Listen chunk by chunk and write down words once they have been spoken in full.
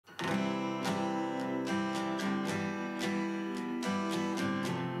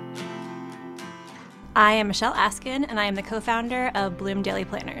I am Michelle Askin, and I am the co-founder of Bloom Daily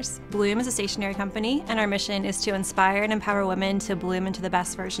Planners. Bloom is a stationery company, and our mission is to inspire and empower women to bloom into the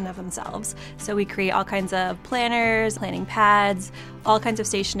best version of themselves. So we create all kinds of planners, planning pads, all kinds of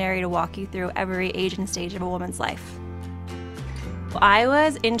stationery to walk you through every age and stage of a woman's life. I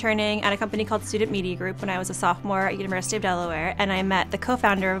was interning at a company called Student Media Group when I was a sophomore at University of Delaware, and I met the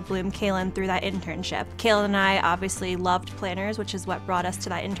co-founder of Bloom, Kaylyn, through that internship. Kaylyn and I obviously loved planners, which is what brought us to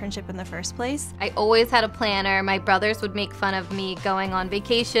that internship in the first place. I always had a planner. My brothers would make fun of me going on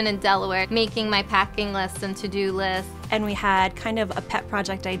vacation in Delaware, making my packing lists and to-do lists. And we had kind of a pet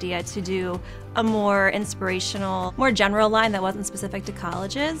project idea to do a more inspirational, more general line that wasn't specific to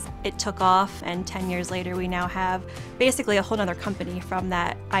colleges. It took off, and 10 years later we now have basically a whole other company from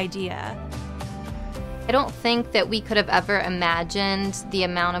that idea. I don't think that we could have ever imagined the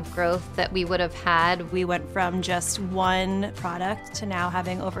amount of growth that we would have had. We went from just one product to now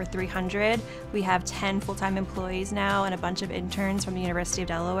having over 300. We have 10 full-time employees now and a bunch of interns from the University of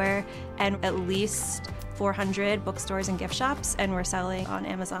Delaware, and at least 400 bookstores and gift shops, and we're selling on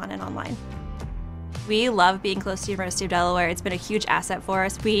Amazon and online. We love being close to the University of Delaware. It's been a huge asset for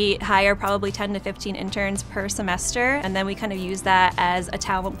us. We hire probably 10 to 15 interns per semester, and then we kind of use that as a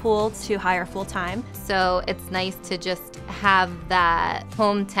talent pool to hire full-time. So it's nice to just have that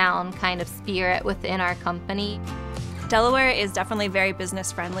hometown kind of spirit within our company. Delaware is definitely very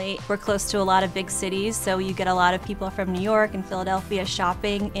business friendly. We're close to a lot of big cities, so you get a lot of people from New York and Philadelphia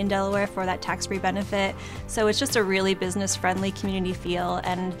shopping in Delaware for that tax-free benefit. So it's just a really business friendly community feel,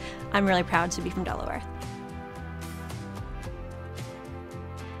 and I'm really proud to be from Delaware.